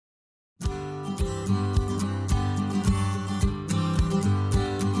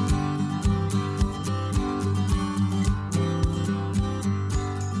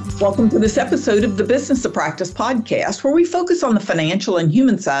Welcome to this episode of the Business of Practice podcast, where we focus on the financial and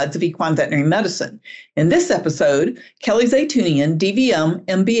human sides of equine veterinary medicine. In this episode, Kelly Zaytunian, DVM,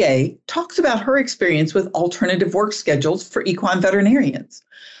 MBA, talks about her experience with alternative work schedules for equine veterinarians.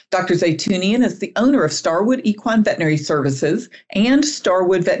 Dr. Zaytunian is the owner of Starwood Equine Veterinary Services and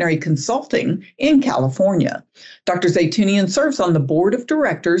Starwood Veterinary Consulting in California. Dr. Zaytunian serves on the board of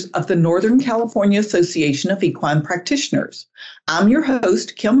directors of the Northern California Association of Equine Practitioners. I'm your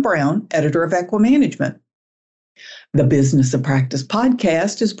host, Kim Brown, editor of EquiManagement. The Business of Practice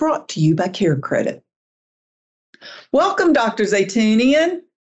podcast is brought to you by CareCredit. Welcome, Dr. Zaytunian.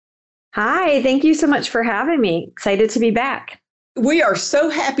 Hi, thank you so much for having me. Excited to be back. We are so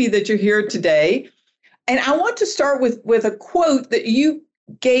happy that you're here today. And I want to start with a quote that you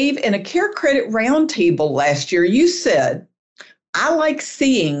gave in a CareCredit roundtable last year. You said, "I like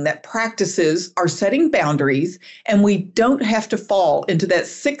seeing that practices are setting boundaries and we don't have to fall into that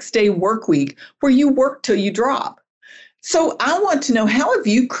 6-day work week where you work till you drop." So I want to know, how have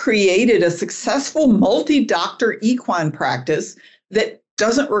you created a successful multi-doctor equine practice that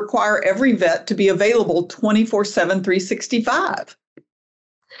doesn't require every vet to be available 24/7, 365?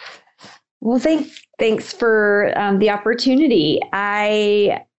 Well, thanks for the opportunity.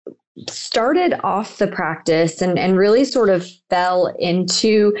 I started off the practice and really sort of fell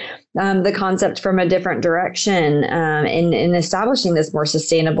into the concept from a different direction in establishing this more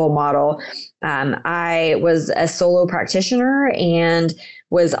sustainable model. I was a solo practitioner and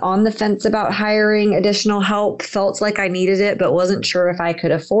was on the fence about hiring additional help, felt like I needed it, but wasn't sure if I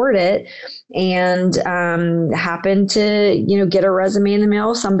could afford it. And happened to, get a resume in the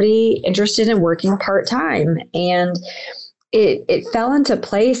mail, somebody interested in working part-time. And it fell into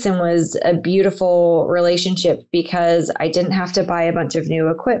place and was a beautiful relationship because I didn't have to buy a bunch of new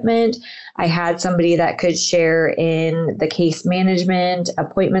equipment. I had somebody that could share in the case management,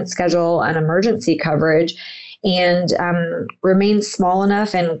 appointment schedule, and emergency coverage, and remained small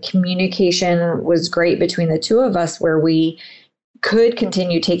enough, and communication was great between the two of us where we could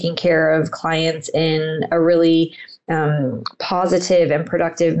continue taking care of clients in a really positive and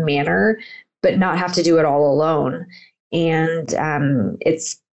productive manner, but not have to do it all alone. And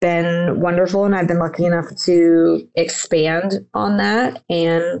it's been wonderful. And I've been lucky enough to expand on that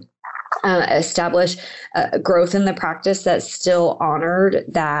and establish growth in the practice that still honored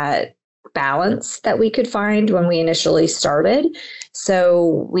that balance that we could find when we initially started.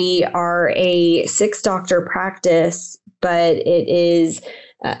 So we are a 6-doctor practice, but it is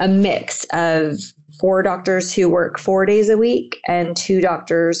a mix of 4 doctors who work 4 days a week and 2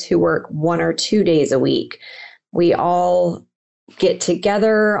 doctors who work 1 or 2 days a week. We all get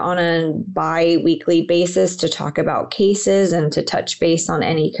together on a bi-weekly basis to talk about cases and to touch base on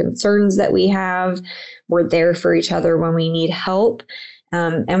any concerns that we have. We're there for each other when we need help.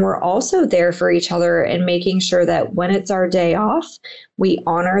 And we're also there for each other in making sure that when it's our day off, we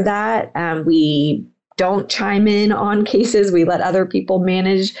honor that. We don't chime in on cases. We let other people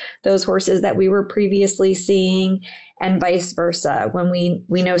manage those horses that we were previously seeing, and vice versa. When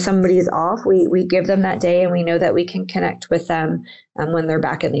we know somebody's off, we give them that day, and we know that we can connect with them when they're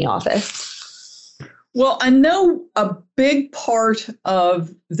back in the office. Well, I know a big part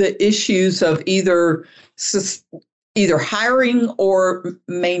of the issues of either hiring or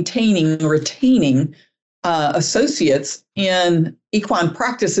retaining associates in equine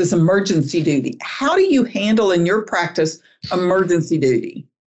practice is emergency duty. How do you handle in your practice emergency duty?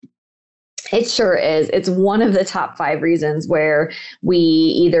 It sure is. It's one of the top 5 reasons where we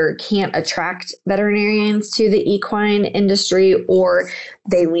either can't attract veterinarians to the equine industry or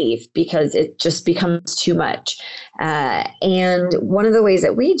they leave because it just becomes too much. And one of the ways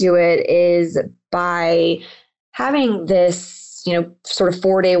that we do it is by having this, sort of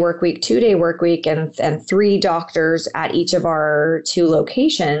 4-day work week, 2-day work week, and 3 doctors at each of our 2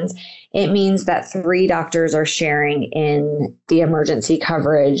 locations. It means that 3 doctors are sharing in the emergency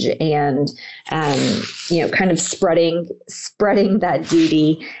coverage and, kind of spreading that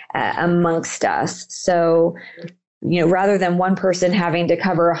duty amongst us. So, rather than one person having to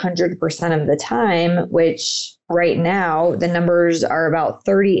cover 100% of the time, which right now the numbers are about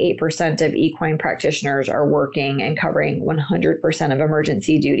 38% of equine practitioners are working and covering 100% of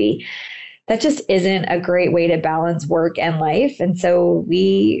emergency duty. That just isn't a great way to balance work and life. And so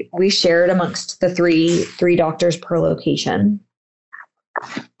we share it amongst the three doctors per location.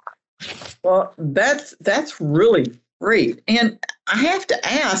 Well, that's really great. And I have to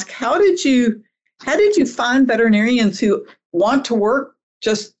ask, how did you find veterinarians who want to work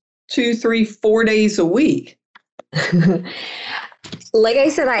just 2, 3, 4 days a week? like I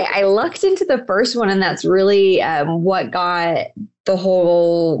said, I lucked into the first one, and that's really what got the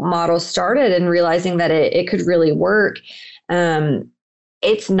whole model started, and realizing that it could really work.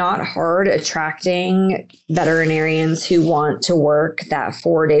 It's not hard attracting veterinarians who want to work that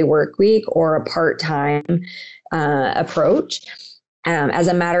 4-day work week or a part-time approach. As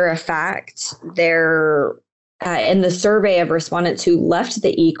a matter of fact, there in the survey of respondents who left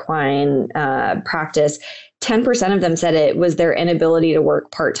the equine practice, 10% of them said it was their inability to work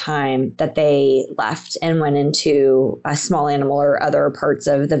part-time that they left and went into a small animal or other parts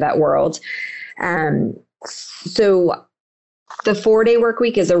of the vet world. So the 4-day work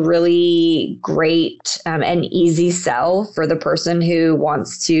week is a really great and easy sell for the person who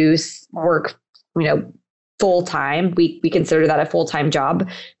wants to work, full time. We consider that a full-time job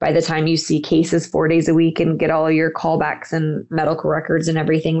by the time you see cases 4 days a week and get all your callbacks and medical records and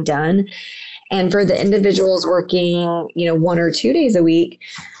everything done. And for the individuals working, 1 or 2 days a week,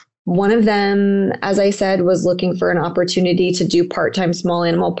 one of them, as I said, was looking for an opportunity to do part-time small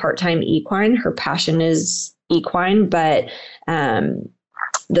animal, part-time equine. Her passion is equine, but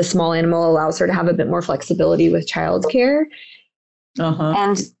the small animal allows her to have a bit more flexibility with childcare.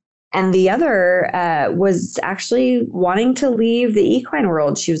 Uh-huh. And the other was actually wanting to leave the equine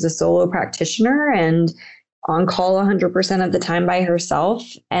world. She was a solo practitioner and on call 100% of the time by herself.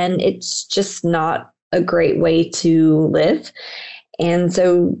 And it's just not a great way to live. And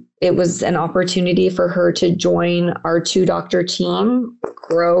so it was an opportunity for her to join our 2-doctor team,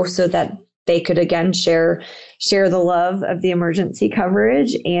 grow so that they could again share the love of the emergency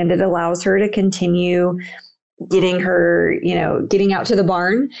coverage. And it allows her to continue getting out to the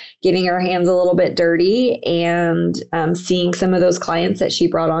barn, getting her hands a little bit dirty, and seeing some of those clients that she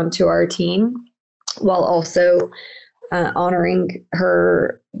brought onto our team, while also honoring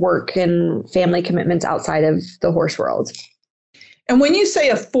her work and family commitments outside of the horse world. And when you say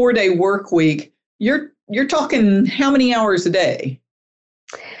a 4-day work week, you're talking how many hours a day?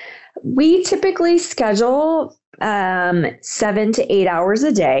 We typically schedule 7 to 8 hours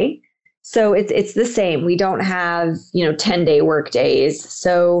a day. So it's the same. We don't have, 10-day work days.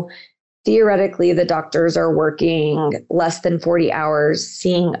 So theoretically, the doctors are working less than 40 hours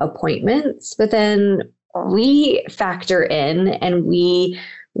seeing appointments, but then we factor in and we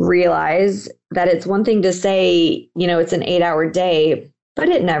realize that it's one thing to say, it's an 8-hour day, but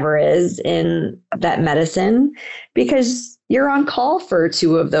it never is in vet medicine, because you're on call for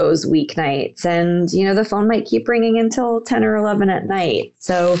 2 of those weeknights, and, the phone might keep ringing until 10 or 11 at night.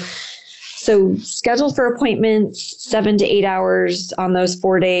 So scheduled for appointments 7 to 8 hours on those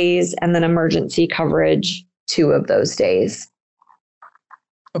 4 days, and then emergency coverage 2 of those days.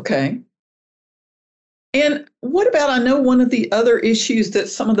 Okay. And what about, I know one of the other issues that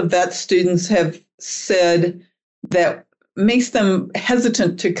some of the vet students have said that makes them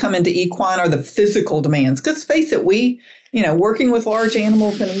hesitant to come into equine are the physical demands. Because face it, working with large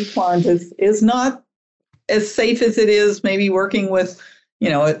animals in equines is not as safe as it is maybe working with,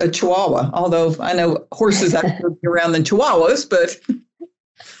 a Chihuahua, although I know horses actually be around than Chihuahuas, but.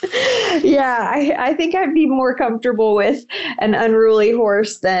 Yeah, I think I'd be more comfortable with an unruly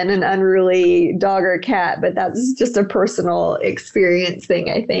horse than an unruly dog or cat, but that's just a personal experience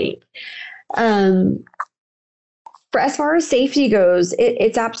thing, I think. As far as safety goes,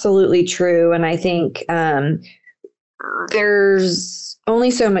 it's absolutely true. And I think there's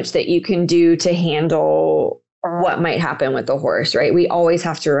only so much that you can do to handle what might happen with the horse, right? We always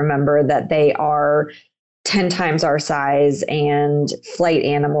have to remember that they are 10 times our size and flight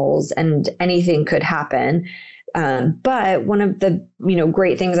animals, and anything could happen. But one of the,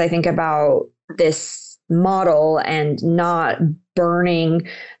 great things I think about this model and not burning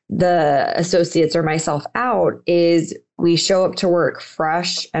the associates or myself out is we show up to work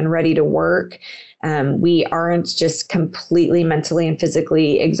fresh and ready to work. We aren't just completely mentally and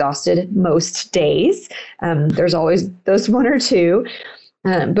physically exhausted most days. There's always those 1 or 2.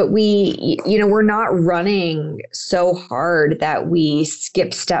 But we're not running so hard that we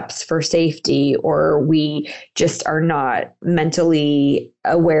skip steps for safety, or we just are not mentally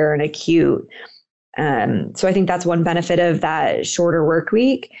aware and acute. So I think that's one benefit of that shorter work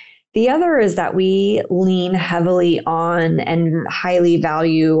week. The other is that we lean heavily on and highly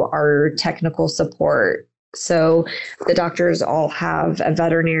value our technical support. So the doctors all have a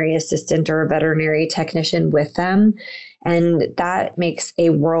veterinary assistant or a veterinary technician with them. And that makes a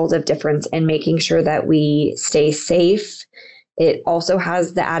world of difference in making sure that we stay safe. It also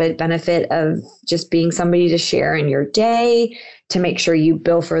has the added benefit of just being somebody to share in your day, to make sure you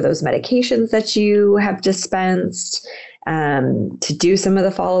bill for those medications that you have dispensed, to do some of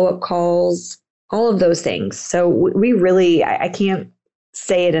the follow-up calls, all of those things. So we really, I can't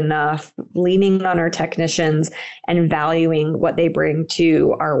say it enough, leaning on our technicians and valuing what they bring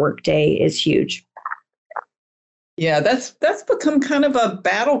to our workday is huge. Yeah, that's become kind of a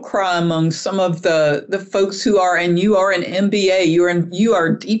battle cry among some of the folks who are, and you are an MBA, you are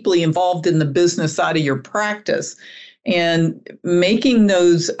deeply involved in the business side of your practice, and making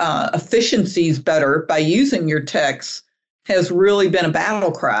those efficiencies better by using your techs has really been a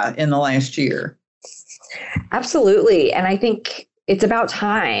battle cry in the last year. Absolutely. And I think it's about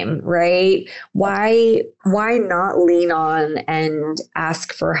time, right? Why not lean on and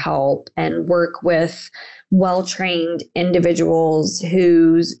ask for help and work with well-trained individuals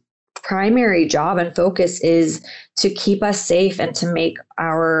whose primary job and focus is to keep us safe and to make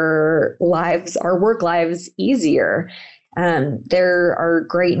our work lives easier. There are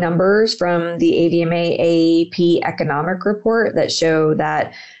great numbers from the AVMA AAP economic report that show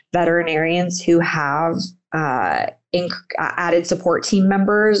that veterinarians who have added support team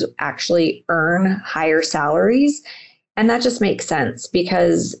members actually earn higher salaries. And that just makes sense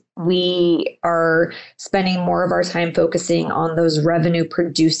because we are spending more of our time focusing on those revenue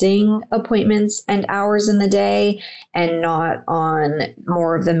producing appointments and hours in the day and not on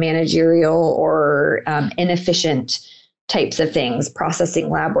more of the managerial or inefficient types of things, processing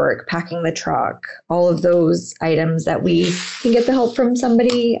lab work, packing the truck, all of those items that we can get the help from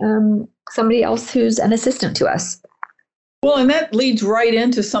somebody else who's an assistant to us. Well, and that leads right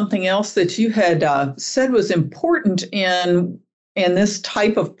into something else that you had said was important in this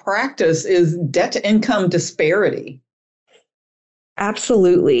type of practice is debt to income disparity.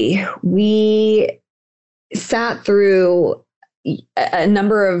 Absolutely. We sat through a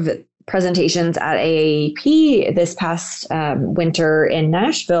number of presentations at AAP this past winter in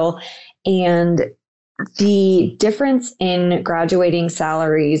Nashville, and the difference in graduating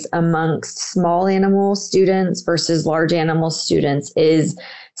salaries amongst small animal students versus large animal students is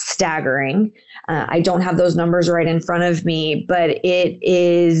staggering. I don't have those numbers right in front of me, but it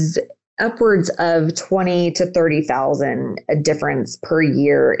is upwards of 20 to 30,000 a difference per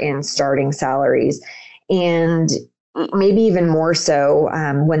year in starting salaries. And maybe even more so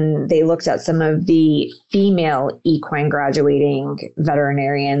when they looked at some of the female equine graduating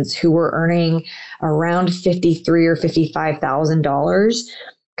veterinarians who were earning around $53,000 or $55,000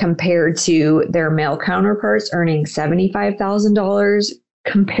 compared to their male counterparts earning $75,000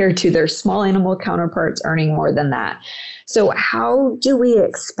 compared to their small animal counterparts earning more than that. So how do we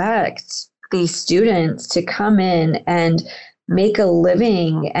expect these students to come in and make a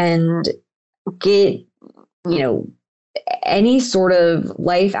living and get, any sort of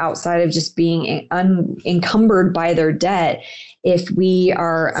life outside of just being encumbered by their debt if we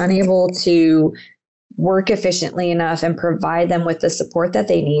are unable to work efficiently enough and provide them with the support that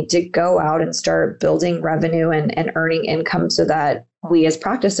they need to go out and start building revenue and earning income so that we as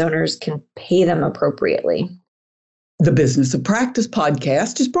practice owners can pay them appropriately. The Business of Practice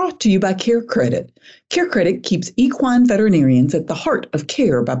podcast is brought to you by CareCredit. CareCredit keeps equine veterinarians at the heart of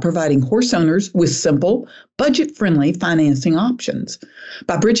care by providing horse owners with simple, budget-friendly financing options.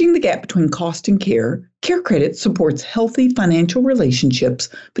 By bridging the gap between cost and care, CareCredit supports healthy financial relationships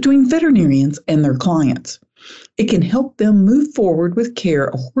between veterinarians and their clients. It can help them move forward with care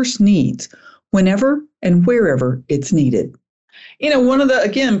a horse needs whenever and wherever it's needed. One of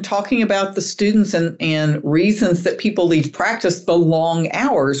again, talking about the students and reasons that people leave practice, the long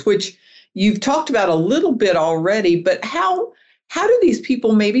hours, which you've talked about a little bit already, but how do these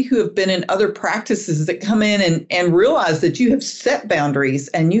people maybe who have been in other practices that come in and realize that you have set boundaries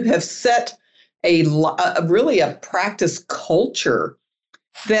and you have set really a practice culture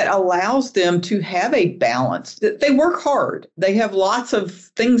that allows them to have a balance, that they work hard, they have lots of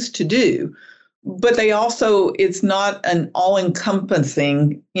things to do, but they also, it's not an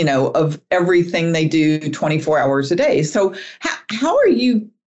all-encompassing, of everything they do 24 hours a day. So how are you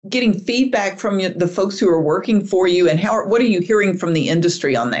getting feedback from the folks who are working for you, and what are you hearing from the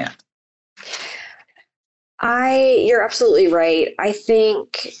industry on that? You're absolutely right. I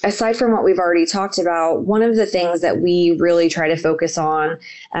think aside from what we've already talked about, one of the things that we really try to focus on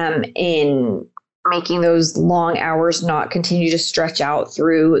in making those long hours not continue to stretch out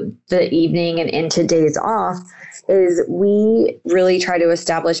through the evening and into days off is we really try to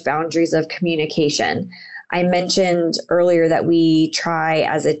establish boundaries of communication. I mentioned earlier that we try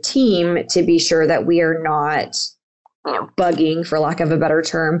as a team to be sure that we are not, bugging, for lack of a better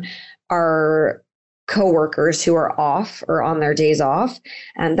term, our coworkers who are off or on their days off.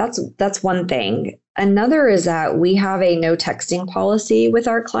 And that's one thing. Another is that we have a no texting policy with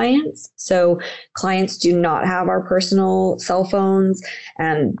our clients. So clients do not have our personal cell phones,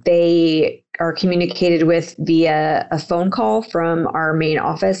 and they are communicated with via a phone call from our main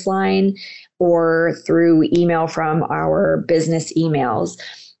office line or through email from our business emails.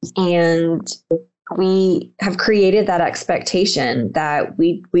 And we have created that expectation that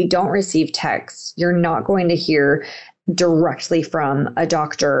we don't receive texts. You're not going to hear directly from a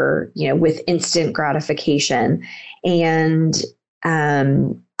doctor, with instant gratification. And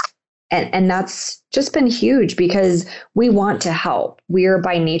that's just been huge because we want to help. We are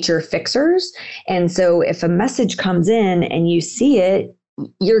by nature fixers. And so if a message comes in and you see it,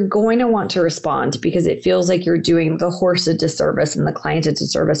 you're going to want to respond because it feels like you're doing the horse a disservice and the client a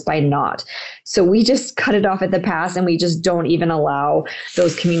disservice by not. So we just cut it off at the pass, and we just don't even allow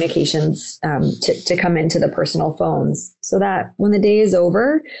those communications to come into the personal phones, so that when the day is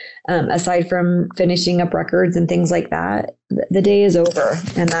over, aside from finishing up records and things like that, the day is over,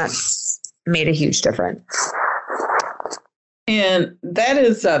 and that's made a huge difference. And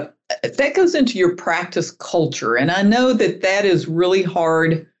that goes into your practice culture. And I know that is really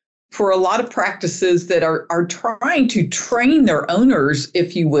hard for a lot of practices that are trying to train their owners,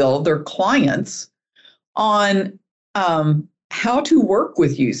 if you will, their clients, on how to work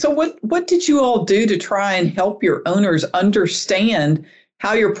with you. So what did you all do to try and help your owners understand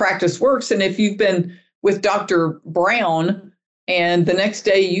how your practice works? And if you've been with Dr. Brown and the next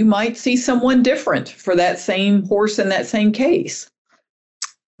day you might see someone different for that same horse in that same case.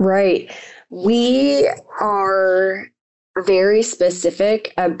 Right. We are very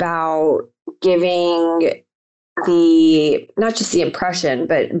specific about giving not just the impression,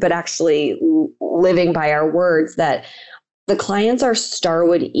 but actually living by our words that the clients are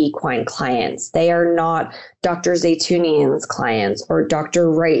Starwood Equine clients. They are not Dr. Zaytunian's clients or Dr.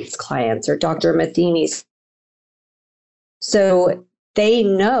 Wright's clients or Dr. Matheny's. So they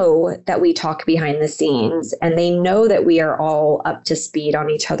know that we talk behind the scenes, and they know that we are all up to speed on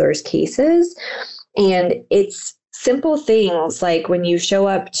each other's cases. And it's simple things like when you show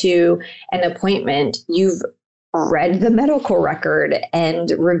up to an appointment, you've read the medical record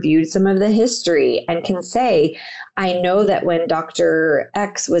and reviewed some of the history and can say, I know that when Dr.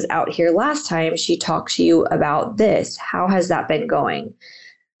 X was out here last time, she talked to you about this. How has that been going?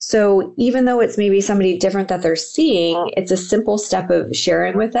 So even though it's maybe somebody different that they're seeing, it's a simple step of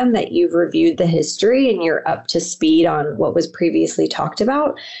sharing with them that you've reviewed the history and you're up to speed on what was previously talked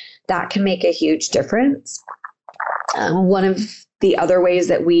about. That can make a huge difference. One of the other ways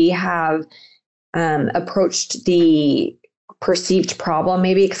that we have approached the perceived problem,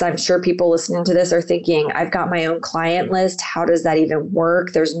 maybe because I'm sure people listening to this are thinking, I've got my own client list. How does that even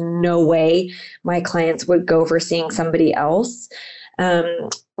work? There's no way my clients would go for seeing somebody else.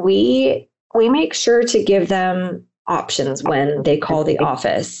 We make sure to give them options when they call the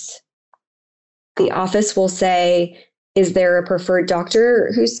office. The office will say, is there a preferred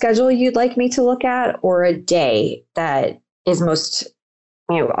doctor whose schedule you'd like me to look at, or a day that is most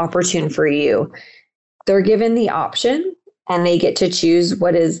opportune for you? They're given the option and they get to choose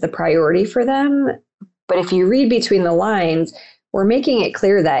what is the priority for them. But if you read between the lines, we're making it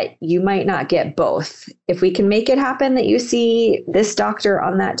clear that you might not get both. If we can make it happen that you see this doctor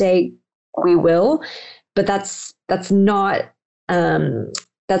on that day, we will. But that's not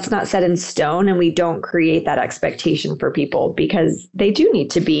set in stone, and we don't create that expectation for people because they do need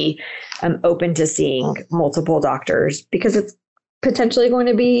to be open to seeing multiple doctors, because it's potentially going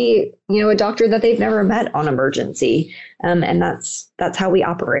to be a doctor that they've never met on emergency, and that's how we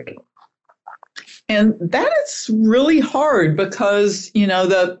operate. And that is really hard because,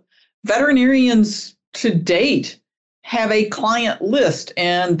 the veterinarians to date have a client list,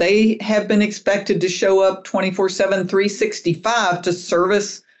 and they have been expected to show up 24/7, 365 to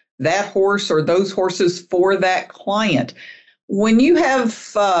service that horse or those horses for that client. When you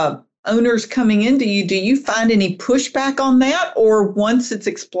have owners coming into you, do you find any pushback on that? Or once it's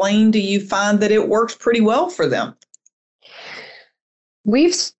explained, do you find that it works pretty well for them?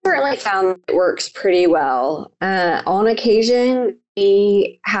 We've certainly found it works pretty well. On occasion,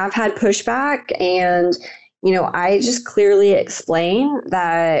 we have had pushback, and, I just clearly explain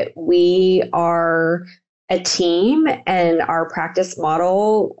that we are a team and our practice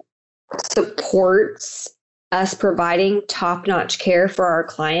model supports us providing top-notch care for our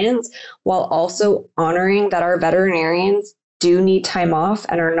clients while also honoring that our veterinarians do need time off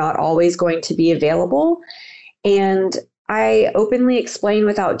and are not always going to be available. And I openly explain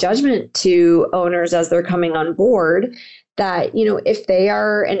without judgment to owners as they're coming on board that, if they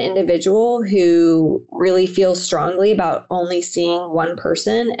are an individual who really feels strongly about only seeing one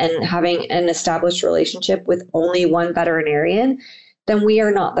person and having an established relationship with only one veterinarian, then we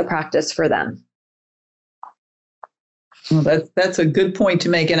are not the practice for them. Well, that's a good point to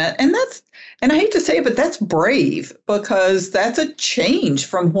make, and I hate to say it, but that's brave, because that's a change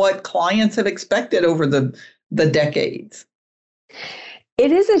from what clients have expected over the decades.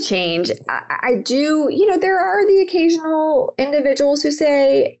 It is a change. I do, there are the occasional individuals who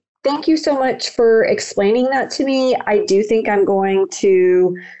say, "Thank you so much for explaining that to me. I do think I'm going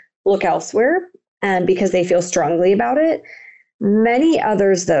to look elsewhere," because they feel strongly about it. Many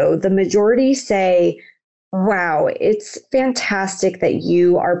others, though, the majority say, "Wow, it's fantastic that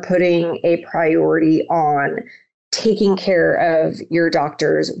you are putting a priority on taking care of your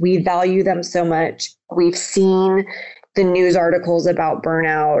doctors. We value them so much. We've seen the news articles about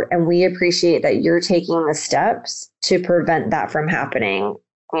burnout, and we appreciate that you're taking the steps to prevent that from happening."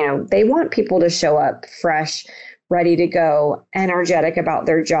 They want people to show up fresh, ready to go, energetic about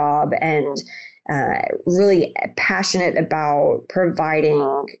their job, and really passionate about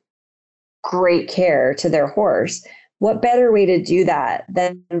providing great care to their horse. What better way to do that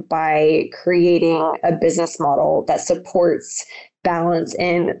than by creating a business model that supports balance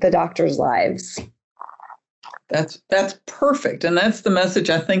in the doctors' lives? That's perfect. And that's the message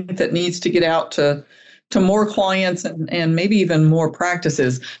I think that needs to get out to more clients and maybe even more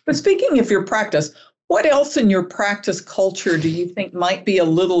practices. But speaking of your practice, what else in your practice culture do you think might be a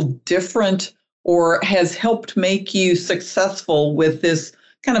little different or has helped make you successful with this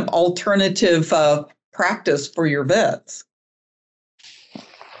kind of alternative practice for your vets?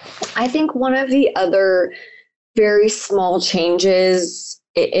 I think one of the other very small changes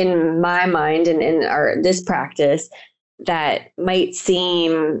in my mind and in this practice that might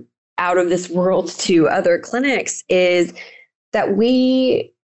seem out of this world to other clinics is that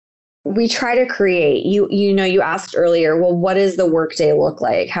we try to create, you asked earlier, well, what does the workday look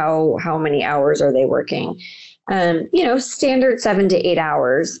like? How many hours are they working? Standard 7 to 8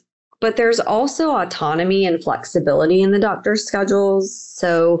 hours, but there's also autonomy and flexibility in the doctor's schedules.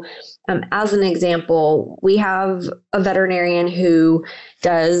 So as an example, we have a veterinarian who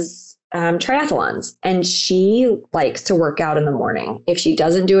does triathlons, and she likes to work out in the morning. If she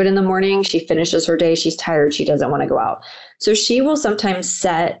doesn't do it in the morning, she finishes her day, she's tired, she doesn't want to go out. So she will sometimes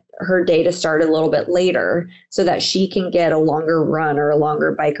set her day to start a little bit later so that she can get a longer run or a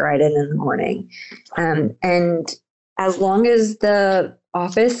longer bike ride in the morning. And as long as the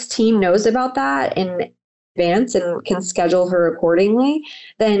office team knows about that in advance and can schedule her accordingly,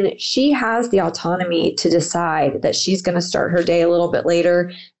 then she has the autonomy to decide that she's going to start her day a little bit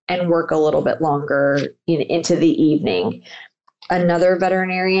later and work a little bit longer into the evening. Another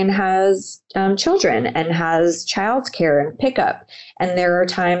veterinarian has children and has childcare and pickup. And there are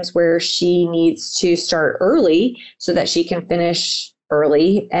times where she needs to start early so that she can finish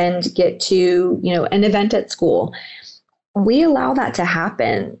early and get to, an event at school. We allow that to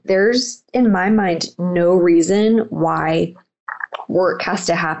happen. There's, in my mind, no reason why work has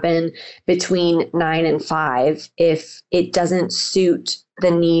to happen between 9 and 5 if it doesn't suit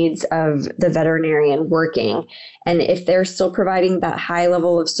the needs of the veterinarian working. And if they're still providing that high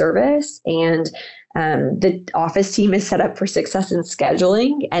level of service and the office team is set up for success in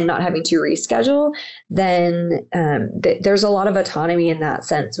scheduling and not having to reschedule, then there's a lot of autonomy in that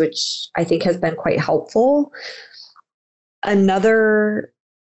sense, which I think has been quite helpful. Another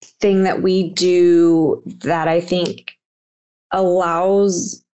thing that we do that I think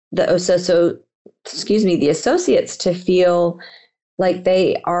allows the associates to feel like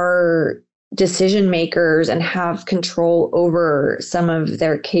they are decision makers and have control over some of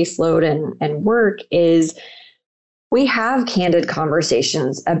their caseload and work is we have candid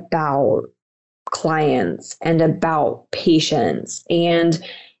conversations about clients and about patients. And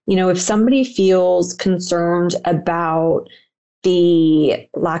if somebody feels concerned about the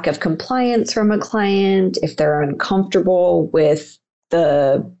lack of compliance from a client, if they're uncomfortable with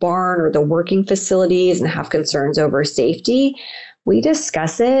the barn or the working facilities and have concerns over safety, we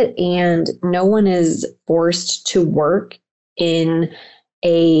discuss it, and no one is forced to work in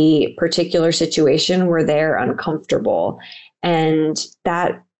a particular situation where they're uncomfortable. And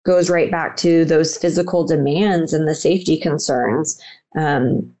that goes right back to those physical demands and the safety concerns.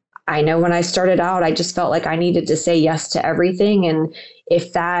 I know when I started out, I just felt like I needed to say yes to everything. And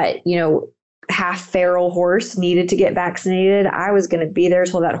if that, half feral horse needed to get vaccinated, I was going to be there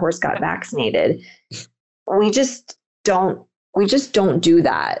till that horse got vaccinated. We just don't do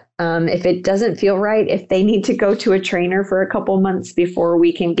that. If it doesn't feel right, if they need to go to a trainer for a couple months before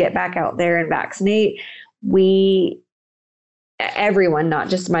we can get back out there and vaccinate, we everyone, not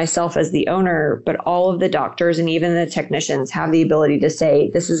just myself as the owner, but all of the doctors and even the technicians have the ability to say,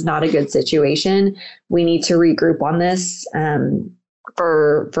 this is not a good situation. We need to regroup on this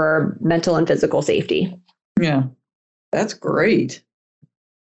for our mental and physical safety. Yeah, that's great.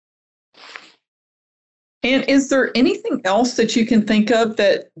 And is there anything else that you can think of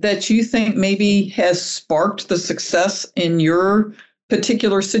that you think maybe has sparked the success in your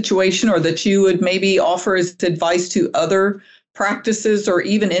particular situation, or that you would maybe offer as advice to other practices or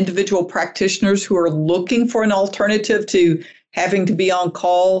even individual practitioners who are looking for an alternative to having to be on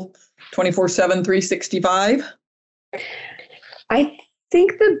call 24/7, 365? I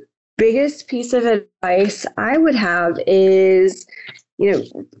think the biggest piece of advice I would have is,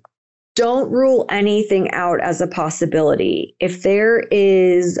 don't rule anything out as a possibility. If there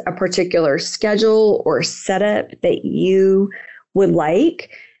is a particular schedule or setup that you would like,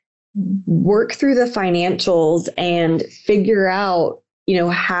 work through the financials and figure out,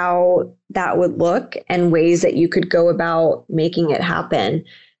 how that would look and ways that you could go about making it happen.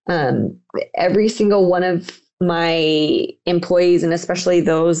 Every single one of my employees, and especially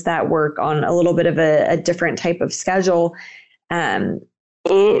those that work on a little bit of a different type of schedule,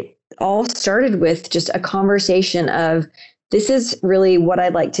 it all started with just a conversation of, this is really what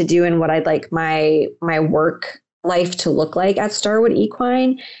I'd like to do and what I'd like my work life to look like at Starwood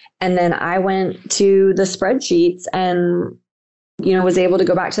Equine. And then I went to the spreadsheets and, was able to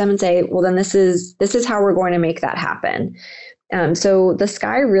go back to them and say, well, then this is how we're going to make that happen. So the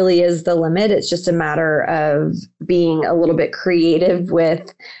sky really is the limit. It's just a matter of being a little bit creative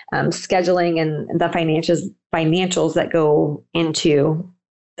with scheduling and the financials that go into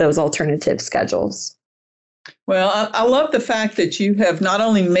those alternative schedules. Well, I love the fact that you have not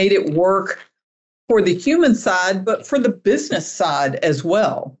only made it work for the human side, but for the business side as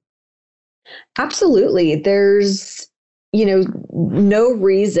well. Absolutely. There's, no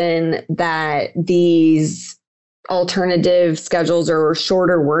reason that these alternative schedules or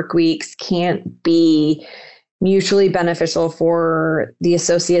shorter work weeks can't be mutually beneficial for the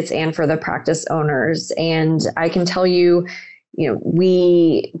associates and for the practice owners. And I can tell you,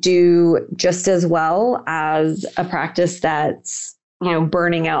 we do just as well as a practice that's,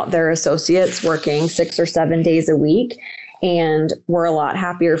 burning out their associates working 6 or 7 days a week. And we're a lot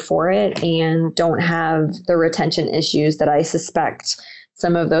happier for it and don't have the retention issues that I suspect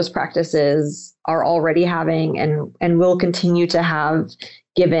some of those practices are already having and will continue to have,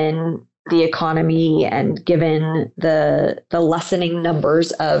 given the economy and given the lessening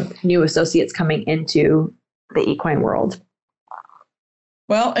numbers of new associates coming into the equine world.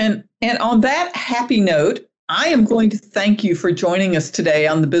 Well, and on that happy note, I am going to thank you for joining us today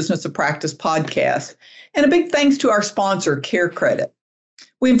on the Business of Practice podcast. And a big thanks to our sponsor, CareCredit.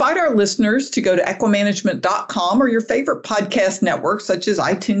 We invite our listeners to go to equimanagement.com or your favorite podcast network, such as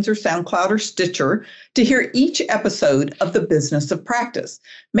iTunes or SoundCloud or Stitcher, to hear each episode of the Business of Practice.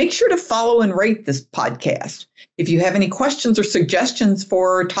 Make sure to follow and rate this podcast. If you have any questions or suggestions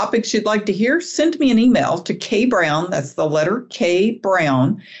for topics you'd like to hear, send me an email to kbrown, that's the letter K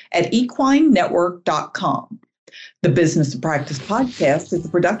Brown, at equinenetwork.com. The Business of Practice podcast is a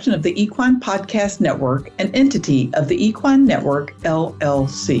production of the Equine Podcast Network, an entity of the Equine Network,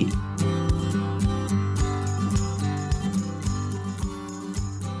 LLC.